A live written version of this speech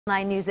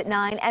9 News at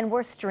 9, and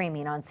we're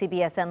streaming on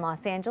CBSN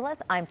Los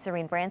Angeles. I'm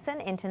Serene Branson,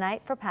 in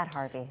tonight for Pat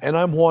Harvey. And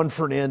I'm Juan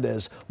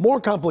Fernandez.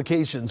 More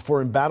complications for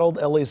embattled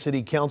LA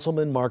City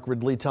Councilman Mark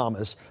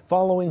Ridley-Thomas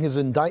following his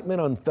indictment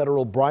on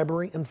federal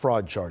bribery and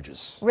fraud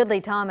charges.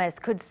 Ridley-Thomas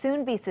could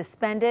soon be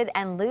suspended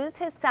and lose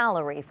his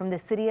salary from the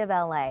city of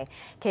LA.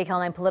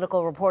 KCAL9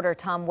 political reporter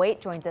Tom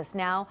Waite joins us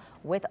now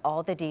with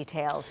all the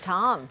details.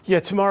 Tom. Yeah,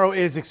 tomorrow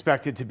is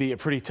expected to be a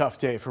pretty tough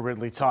day for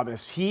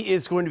Ridley-Thomas. He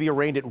is going to be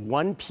arraigned at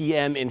 1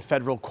 p.m. in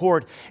federal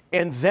court,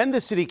 and then the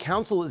city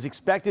council is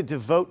expected to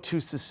vote to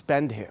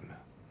suspend him.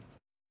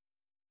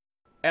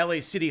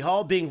 LA City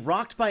Hall being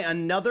rocked by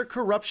another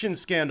corruption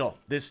scandal.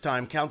 This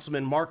time,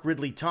 Councilman Mark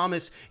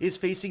Ridley-Thomas is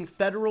facing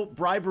federal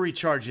bribery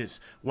charges.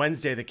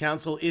 Wednesday, the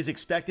council is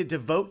expected to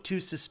vote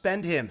to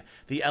suspend him.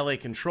 The LA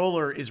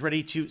Comptroller is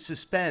ready to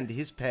suspend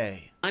his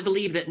pay. I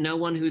believe that no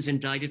one who's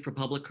indicted for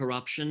public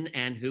corruption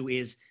and who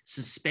is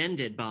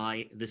suspended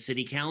by the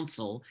city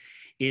council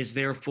is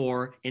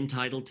therefore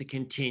entitled to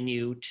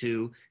continue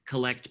to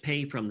collect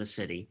pay from the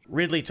city.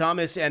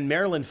 Ridley-Thomas and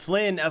Marilyn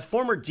Flynn, a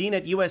former dean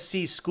at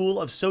USC's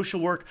School of Social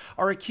Work,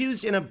 are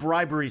accused in a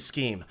bribery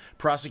scheme.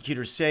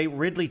 Prosecutors say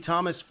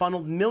Ridley-Thomas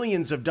funneled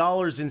millions of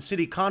dollars in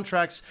city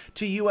contracts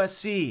to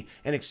USC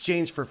in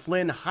exchange for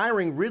Flynn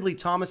hiring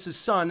Ridley-Thomas's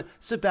son,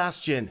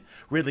 Sebastian.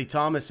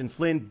 Ridley-Thomas and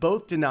Flynn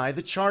both deny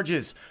the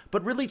charges,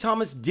 but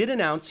Ridley-Thomas did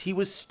announce he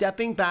was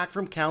stepping back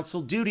from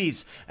council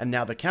duties, and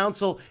now the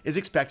council is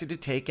expected to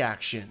take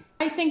action.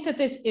 I think that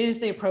this is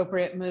the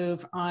appropriate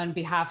move on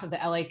behalf of the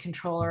LA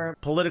Comptroller.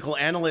 Political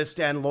analyst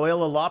and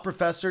Loyola law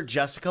professor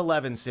Jessica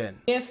Levinson.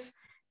 If,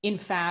 in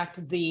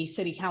fact, the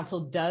city council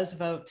does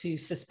vote to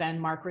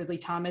suspend Mark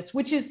Ridley-Thomas,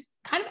 which is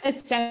kind of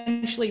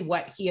essentially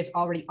what he has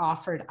already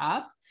offered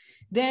up,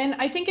 then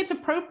I think it's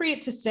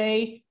appropriate to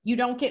say you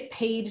don't get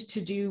paid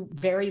to do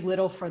very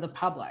little for the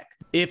public.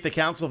 If the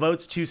council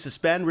votes to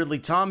suspend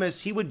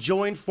Ridley-Thomas, he would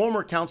join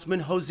former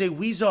Councilman Jose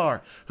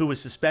Huizar, who was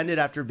suspended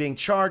after being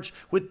charged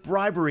with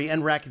bribery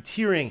and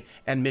racketeering,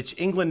 and Mitch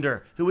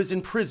Englander, who is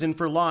in prison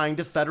for lying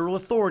to federal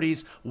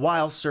authorities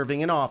while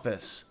serving in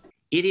office.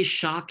 It is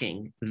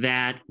shocking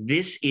that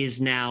this is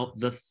now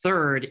the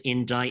third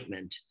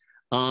indictment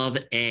of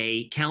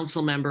a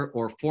council member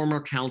or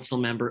former council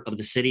member of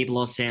the city of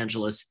Los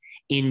Angeles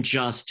in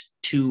just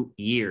 2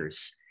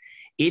 years.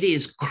 It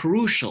is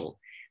crucial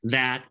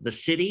that the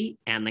city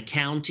and the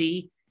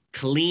county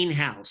clean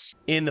house.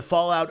 In the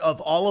fallout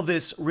of all of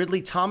this,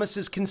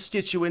 Ridley-Thomas's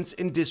constituents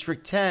in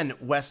District 10,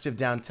 west of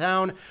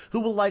downtown, who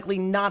will likely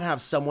not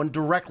have someone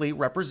directly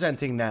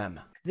representing them.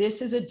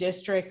 This is a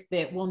district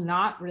that will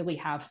not really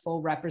have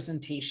full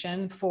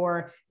representation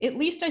for at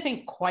least, I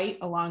think, quite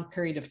a long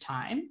period of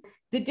time.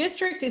 The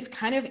district is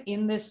kind of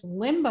in this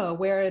limbo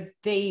where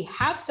they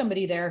have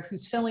somebody there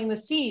who's filling the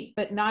seat,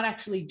 but not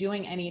actually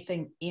doing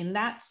anything in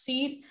that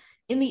seat.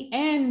 In the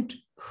end,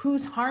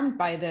 who's harmed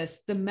by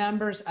this? The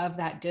members of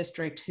that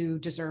district who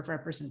deserve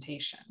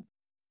representation.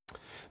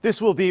 This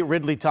will be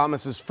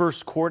Ridley-Thomas's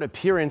first court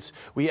appearance.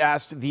 We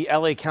asked the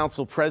LA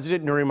Council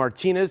President, Nury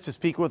Martinez, to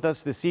speak with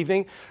us this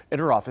evening,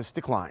 and her office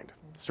declined.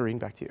 Serene,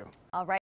 back to you. All right.